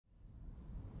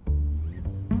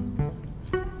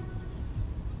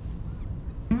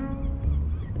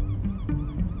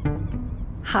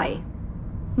Hi,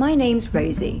 my name's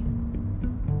Rosie.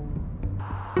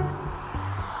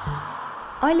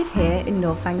 I live here in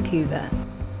North Vancouver.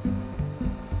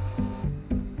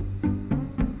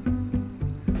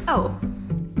 Oh,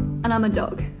 and I'm a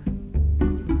dog.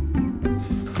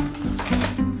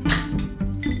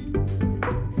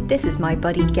 This is my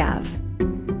buddy Gav.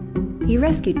 He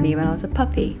rescued me when I was a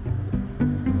puppy.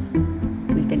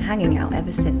 We've been hanging out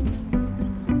ever since.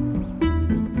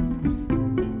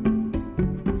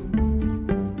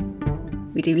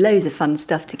 We do loads of fun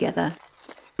stuff together.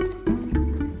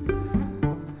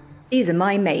 These are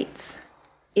my mates,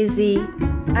 Izzy,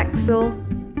 Axel,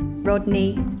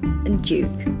 Rodney and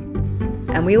Duke.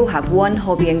 And we all have one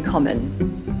hobby in common.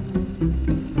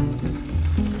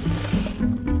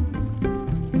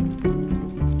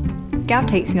 Gav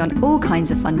takes me on all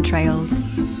kinds of fun trails.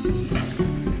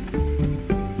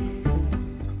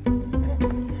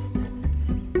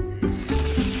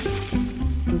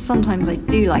 And sometimes I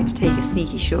do like to take a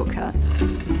sneaky shortcut.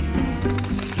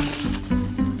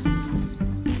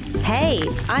 Hey,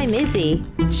 I'm Izzy.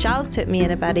 Charles took me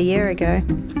in about a year ago.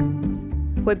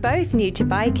 We're both new to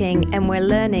biking and we're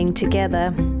learning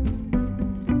together.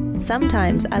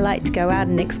 Sometimes I like to go out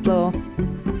and explore.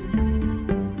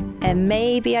 And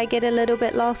maybe I get a little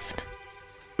bit lost.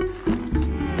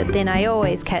 But then I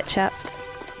always catch up.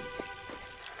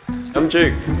 I'm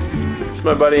Duke. It's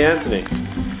my buddy Anthony.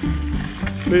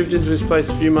 Moved into this place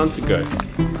a few months ago.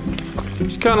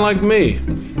 He's kind of like me.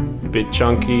 Bit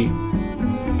chunky,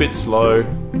 bit slow.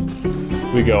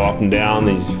 We go up and down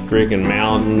these freaking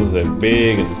mountains. They're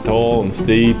big and tall and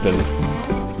steep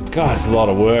and God, it's a lot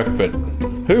of work, but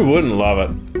who wouldn't love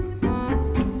it?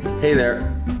 Hey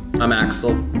there, I'm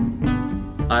Axel.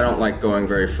 I don't like going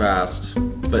very fast,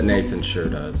 but Nathan sure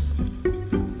does.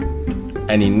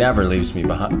 And he never leaves me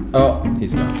behind. Oh,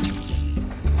 he's gone.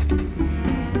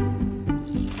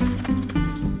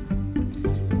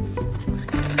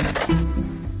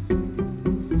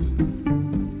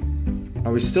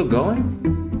 Are we still going?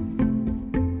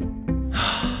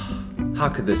 How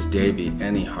could this day be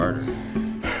any harder?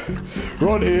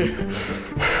 Rod here.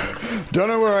 Don't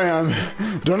know where I am.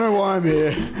 Don't know why I'm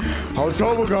here. I was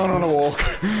told we're going on a walk.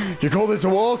 You call this a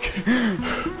walk?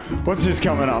 What's this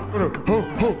coming up?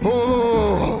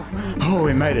 Oh,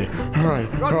 we made it. All right.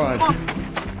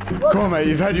 Come on, mate.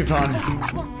 You've had your fun.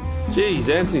 Geez,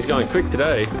 Anthony's going quick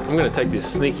today. I'm going to take this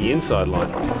sneaky inside line.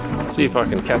 See if I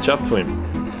can catch up to him.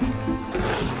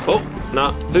 Oh,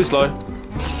 nah, too slow.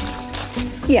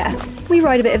 Yeah, we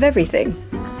ride a bit of everything.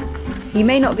 You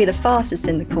may not be the fastest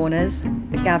in the corners,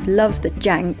 but Gav loves the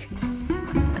jank,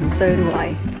 and so do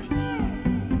I.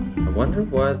 I wonder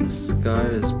why the sky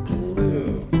is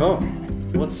blue. Oh,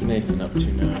 what's Nathan up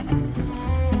to now?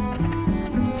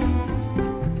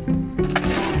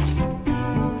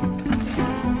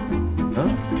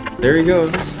 Oh, there he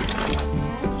goes.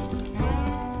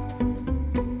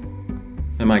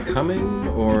 Am I coming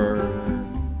or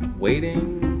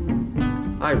waiting?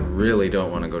 I really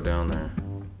don't want to go down there.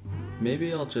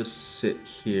 Maybe I'll just sit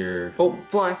here. Oh,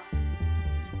 fly!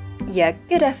 Yeah,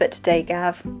 good effort today,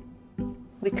 Gav.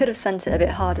 We could have sent it a bit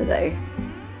harder though.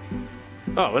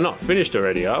 Oh, we're not finished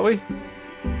already, are we?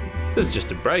 This is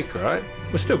just a break, right?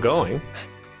 We're still going.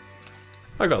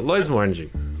 I got loads more energy.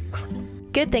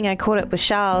 Good thing I caught up with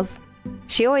Charles.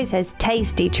 She always has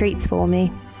tasty treats for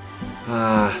me.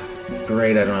 Ah, it's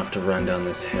great I don't have to run down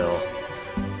this hill.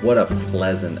 What a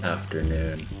pleasant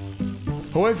afternoon.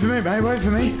 Oh, wait for me, mate. Wait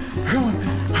for me. Come on.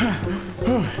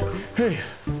 Oh, hey.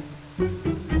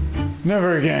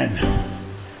 Never again.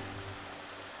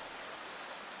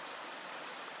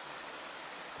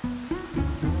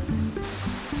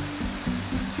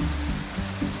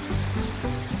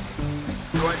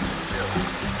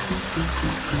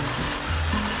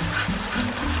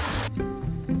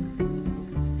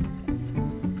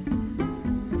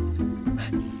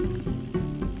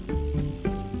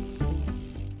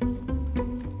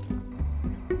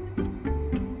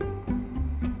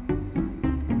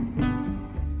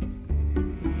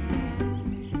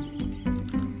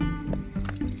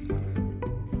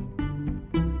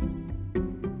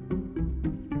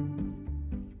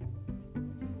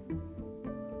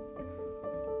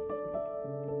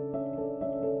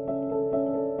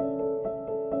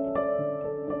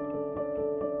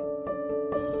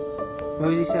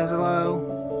 Rosie says hello.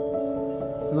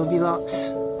 Love you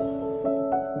lots.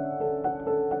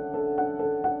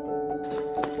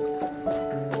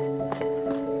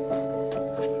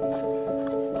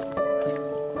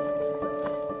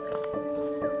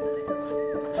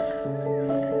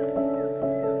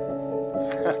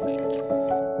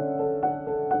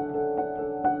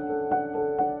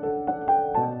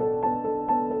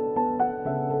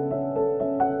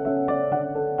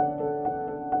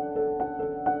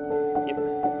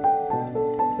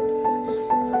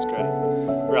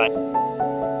 Right.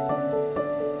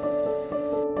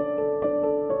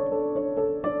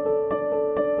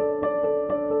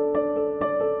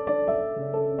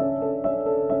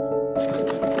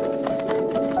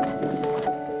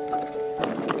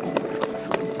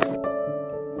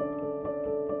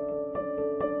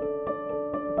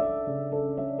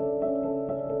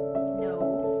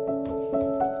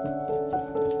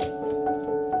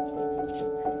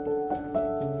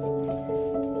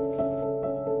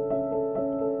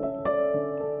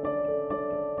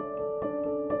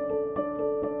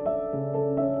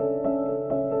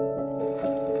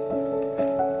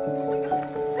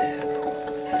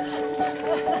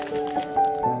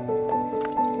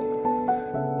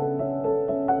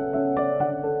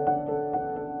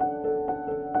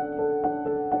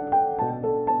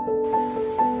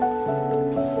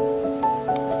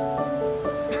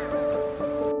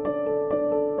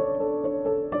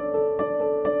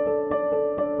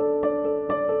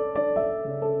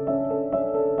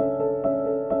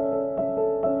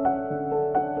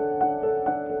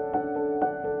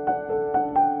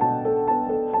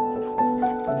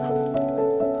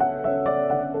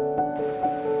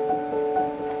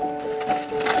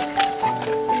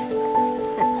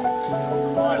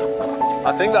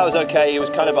 I think that was okay. He was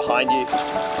kind of behind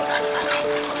you.